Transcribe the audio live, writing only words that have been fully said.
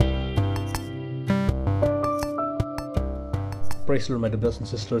Praise the Lord, my dear brothers and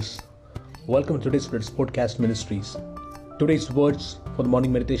sisters. Welcome to today's podcast ministries. Today's words for the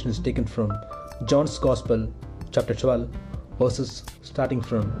morning meditation is taken from John's Gospel, chapter 12, verses starting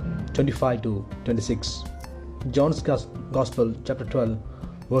from 25 to 26. John's Gospel, chapter 12,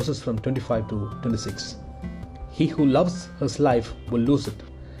 verses from 25 to 26. He who loves his life will lose it,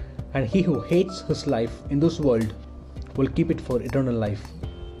 and he who hates his life in this world will keep it for eternal life.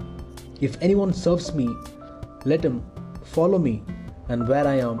 If anyone serves me, let him follow me, and where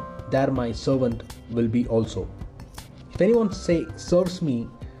I am, there my servant will be also. If anyone serves me,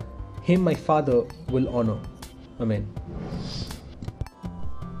 him my Father will honor. Amen.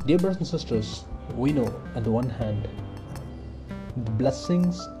 Dear brothers and sisters, we know on the one hand, the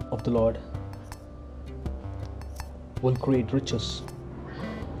blessings of the Lord will create riches,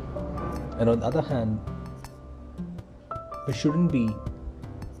 and on the other hand, we shouldn't be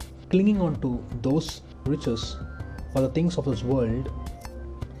clinging on to those riches or the things of this world,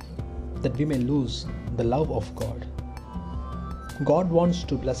 that we may lose the love of God. God wants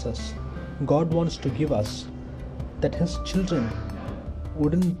to bless us. God wants to give us, that His children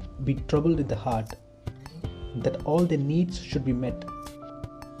wouldn't be troubled in the heart, that all their needs should be met.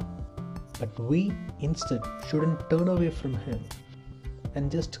 But we instead shouldn't turn away from Him and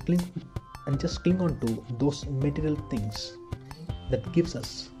just cling on to those material things that gives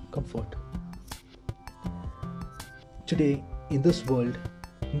us comfort. Today, in this world,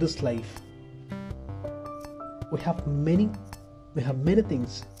 in this life, we have many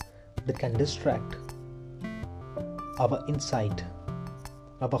things that can distract our insight,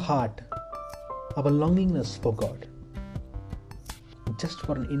 our heart, our longingness for God. Just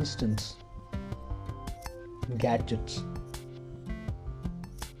for an instance, gadgets,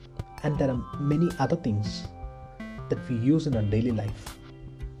 and there are many other things that we use in our daily life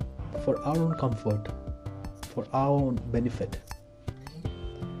for our own comfort, for our own benefit.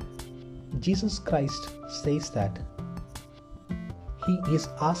 Jesus Christ says that He is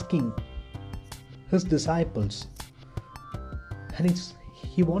asking His disciples, and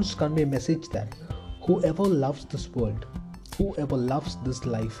He wants to convey a message that whoever loves this world, whoever loves this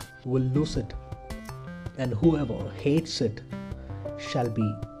life will lose it, and whoever hates it shall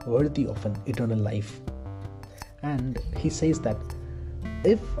be worthy of an eternal life. And He says that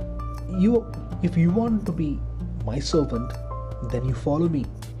if you want to be my servant, then you follow me.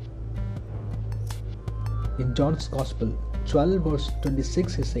 In John's Gospel 12 verse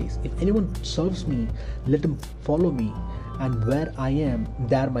 26, He says, if anyone serves me, let him follow me, and where I am,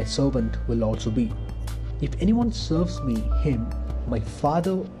 there my servant will also be. If anyone serves me, him my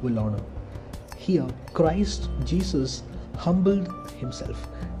Father will honor. Here Christ Jesus humbled Himself.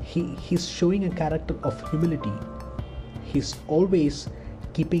 He's showing a character of humility. He's always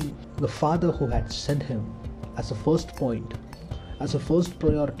keeping the Father who had sent Him as a first point, as a first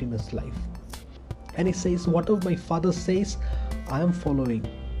priority in His life. And He says, whatever my Father says, I am following.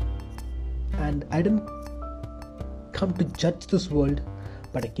 And I didn't come to judge this world,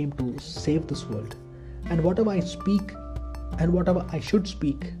 but I came to save this world. And whatever I speak and whatever I should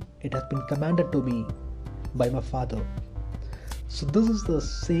speak, it has been commanded to me by my Father. So this is the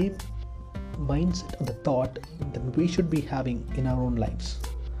same mindset and the thought that we should be having in our own lives.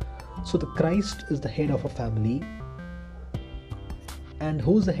 So the Christ is the head of a family. And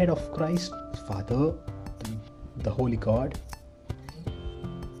who is the head of Christ? Father, the Holy God.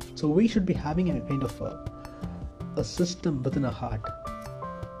 So we should be having a kind of a system within our heart,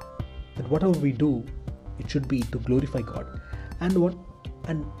 that whatever we do, it should be to glorify God. And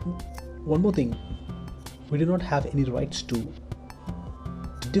one more thing, we do not have any rights to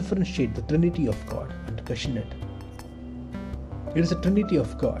differentiate the Trinity of God and to question it. It is a Trinity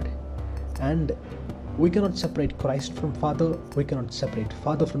of God, and we cannot separate Christ from Father. We cannot separate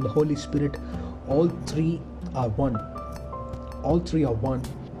Father from the Holy Spirit. All three are one. All three are one,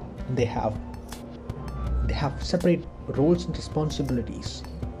 and they have separate roles and responsibilities,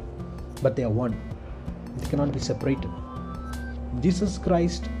 but they are one. They cannot be separated. Jesus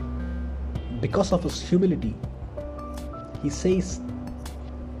Christ, because of His humility, He says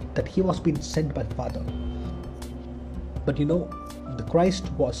that He was being sent by Father. But the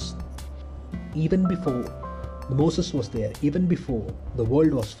Christ was, even before Moses was there, even before the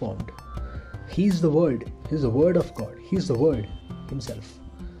world was formed. He is the Word. He is the Word of God. He is the Word Himself.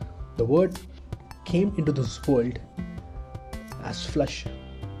 The Word came into this world as flesh.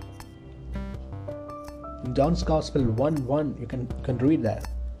 In John's Gospel 1:1, you can read that.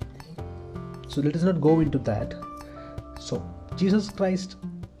 So let us not go into that. So Jesus Christ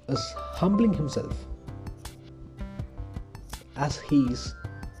is humbling Himself as He is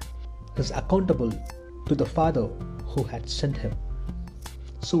accountable to the Father who had sent him.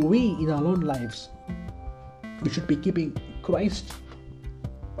 So we in our own lives, we should be keeping Christ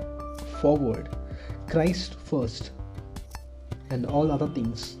forward, Christ first, and all other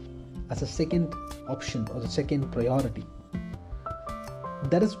things as a second option or the second priority.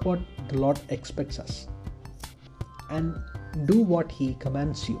 That is what the Lord expects us. And do what He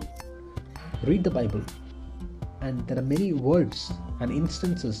commands you. Read the Bible, and there are many words and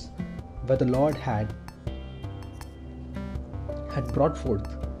instances where the Lord had brought forth,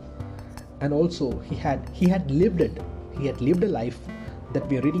 and also he had lived it. He had lived a life that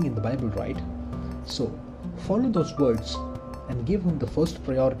we are reading in the Bible, right? So follow those words and give Him the first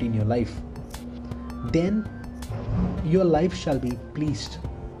priority in your life. Then your life shall be pleased.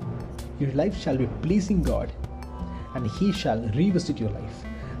 Your life shall be pleasing God, and He shall revisit your life,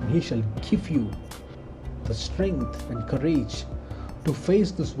 and He shall give you the strength and courage to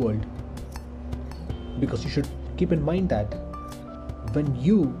face this world. Because you should keep in mind that when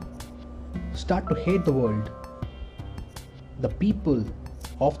you start to hate the world, the people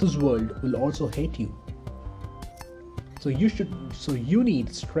of this world will also hate you. So you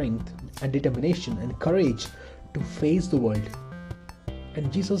need strength and determination and courage to face the world.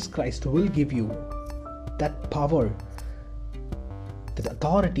 And Jesus Christ will give you that power, that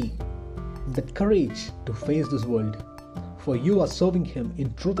authority, that courage to face this world. For you are serving Him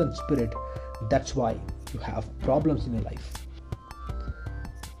in truth and spirit. That's why you have problems in your life.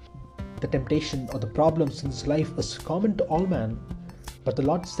 The temptation or the problems in this life is common to all man, but the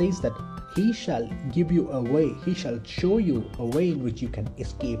Lord says that He shall give you a way. He shall show you a way in which you can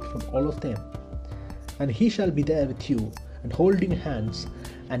escape from all of them. And He shall be there with you and holding hands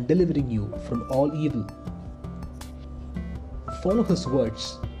and delivering you from all evil. Follow His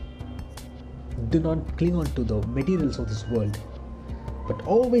words. Do not cling on to the materials of this world, but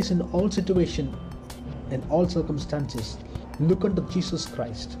always in all situations, in all circumstances, look unto Jesus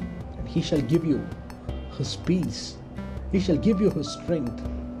Christ, and He shall give you His peace. He shall give you His strength.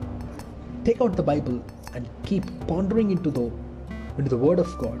 Take out the Bible and keep pondering into the Word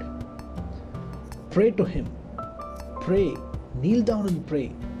of God. Pray to Him. Pray. Kneel down and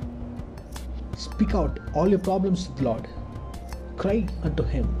pray. Speak out all your problems to the Lord. Cry unto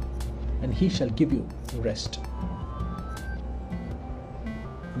Him, and He shall give you rest.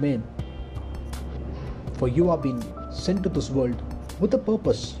 Amen. For you have been sent to this world with a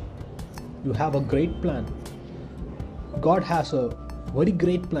purpose. You have a great plan. God has a very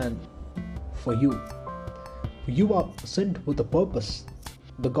great plan for you. You are sent with a purpose.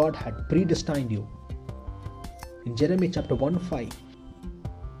 The God had predestined you. In Jeremiah chapter 1:5,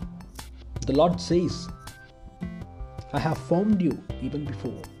 the Lord says, I have formed you even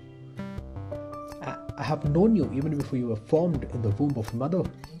before. I have known you even before you were formed in the womb of your mother.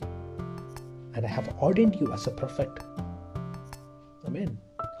 And I have ordained you as a prophet. Amen.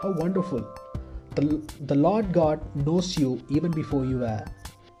 How wonderful. The Lord God knows you even before you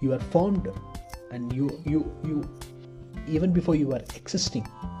were formed, and you even before you were existing.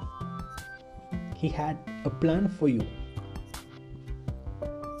 He had a plan for you.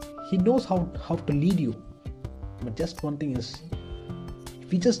 He knows how to lead you. But just one thing is,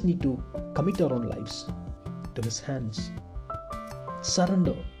 we just need to commit our own lives to His hands.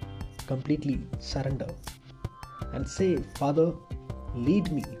 Surrender. Completely surrender. And say, Father,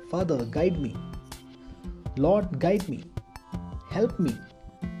 lead me. Father, guide me. Lord, guide me. Help me.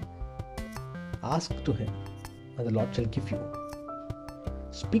 Ask to Him, and the Lord shall give you.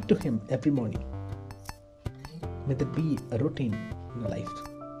 Speak to Him every morning. May that be a routine in your life.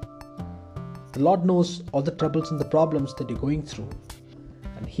 The Lord knows all the troubles and the problems that you're going through,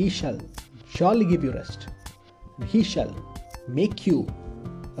 and He shall surely give you rest, and He shall make you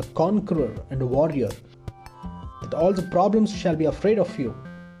a conqueror and a warrior, that all the problems shall be afraid of you.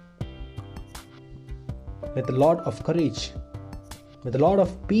 May the Lord of courage, may the Lord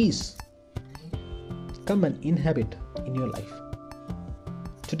of peace come and inhabit in your life.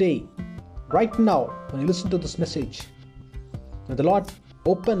 Today, right now, when you listen to this message, may the Lord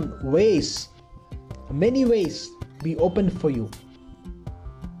open ways, many ways be opened for you,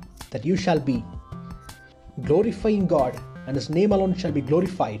 that you shall be glorifying God, and His name alone shall be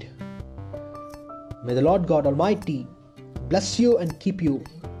glorified. May the Lord God Almighty bless you and keep you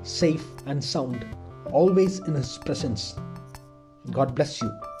safe and sound, always in His presence. God bless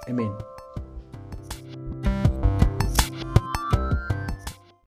you. Amen.